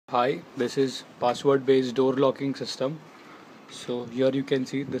Hi, this is password based door locking system. So here you can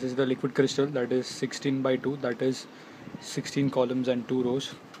see this is the liquid crystal that is 16 by 2, that is 16 columns and 2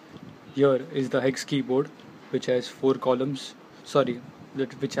 rows. Here is the hex keyboard which has 4 columns, sorry,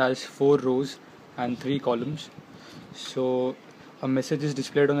 which has 4 rows and 3 columns. So a message is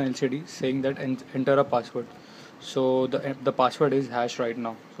displayed on LCD saying that enter a password. So the password is hash right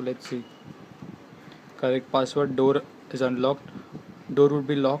now. So let's see. Correct password, door is unlocked. Door would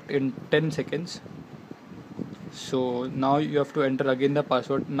be locked in 10 seconds. So now you have to enter again the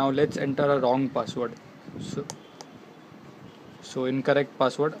password. Now let's enter a wrong password. So incorrect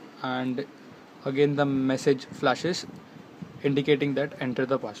password, and again the message flashes indicating that enter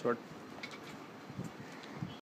the password.